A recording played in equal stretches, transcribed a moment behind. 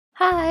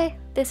Hi!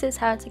 This is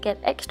how to get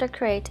extra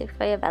creative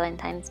for your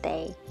Valentine's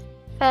Day.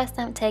 First,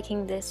 I'm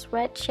taking this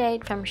red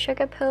shade from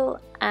Sugarpill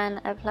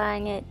and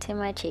applying it to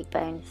my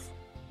cheekbones.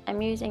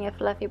 I'm using a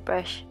fluffy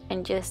brush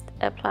and just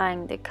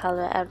applying the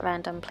color at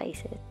random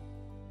places.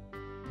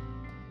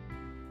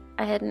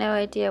 I had no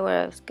idea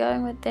where I was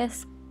going with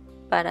this,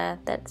 but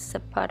that's a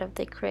part of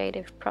the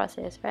creative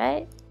process,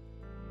 right?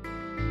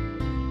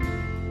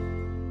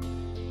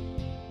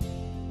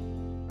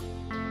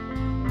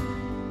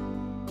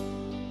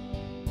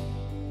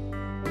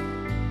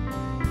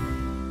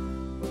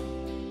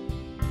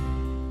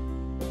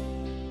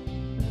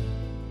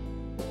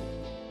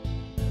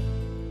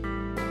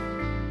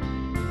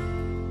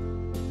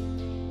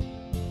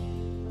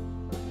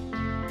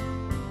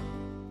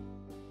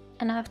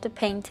 And after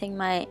painting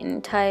my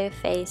entire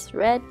face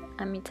red,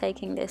 I'm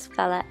taking this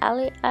Falah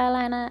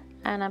eyeliner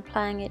and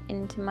applying it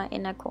into my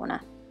inner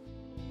corner.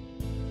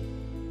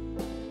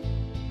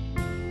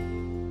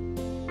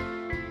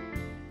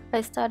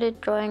 I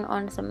started drawing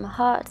on some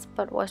hearts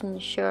but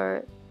wasn't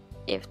sure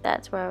if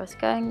that's where I was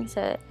going,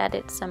 so I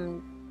added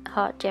some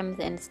heart gems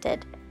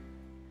instead.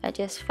 I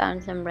just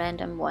found some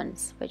random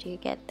ones, but you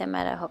get them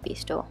at a hobby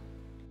store.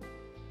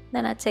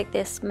 Then I took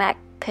this MAC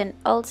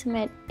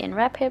Penultimate in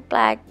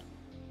Rapidblack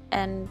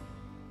and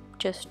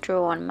just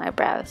draw on my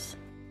brows.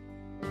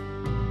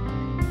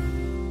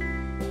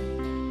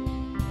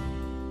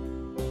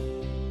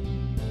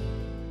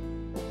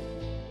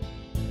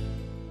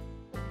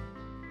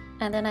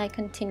 And then I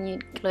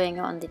continued gluing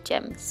on the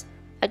gems.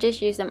 I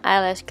just used some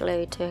eyelash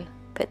glue to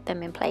put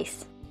them in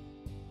place.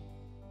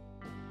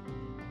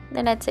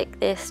 Then I took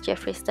this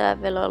Jeffree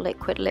Velour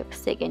liquid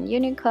lipstick in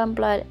unicorn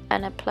blood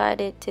and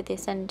applied it to the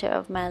center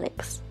of my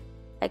lips.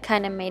 I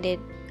kind of made it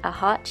a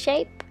heart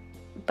shape,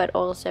 but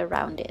also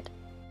rounded.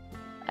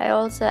 I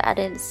also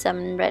added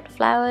some red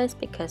flowers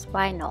because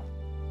why not?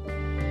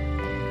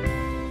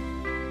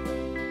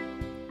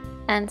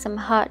 And some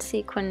heart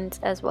sequins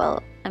as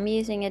well. I'm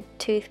using a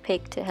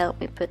toothpick to help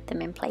me put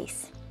them in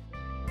place.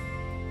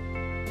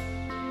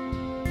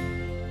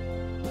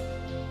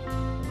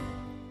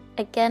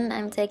 Again,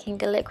 I'm taking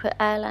the liquid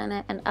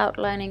eyeliner and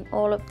outlining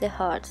all of the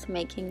hearts,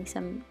 making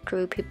some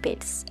droopy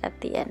bits at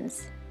the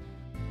ends.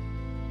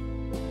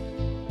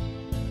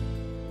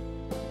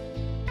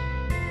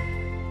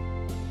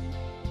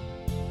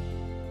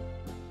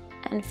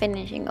 And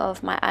finishing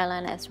off my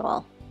eyeliner as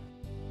well.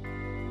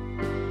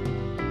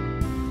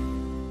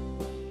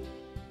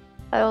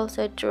 I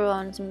also drew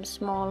on some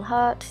small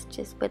hearts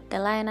just with the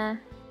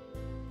liner.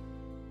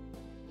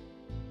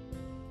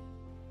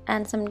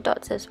 And some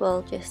dots as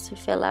well, just to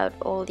fill out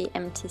all the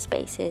empty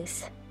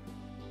spaces.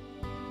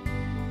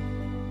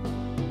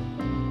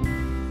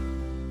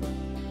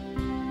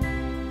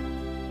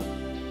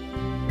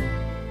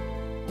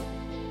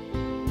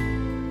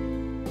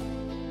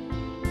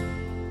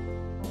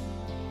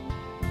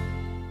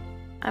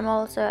 I'm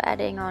also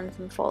adding on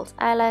some false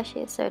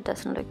eyelashes so it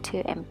doesn't look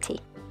too empty.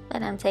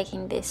 Then I'm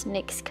taking this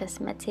NYX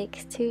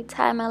Cosmetics 2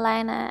 Timer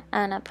liner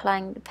and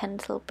applying the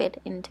pencil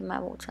bit into my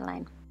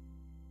waterline.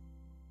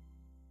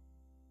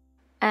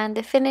 And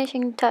the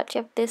finishing touch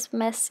of this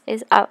mess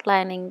is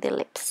outlining the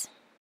lips.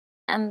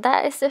 And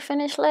that is the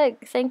finished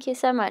look. Thank you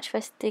so much for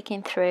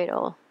sticking through it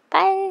all.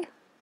 Bye!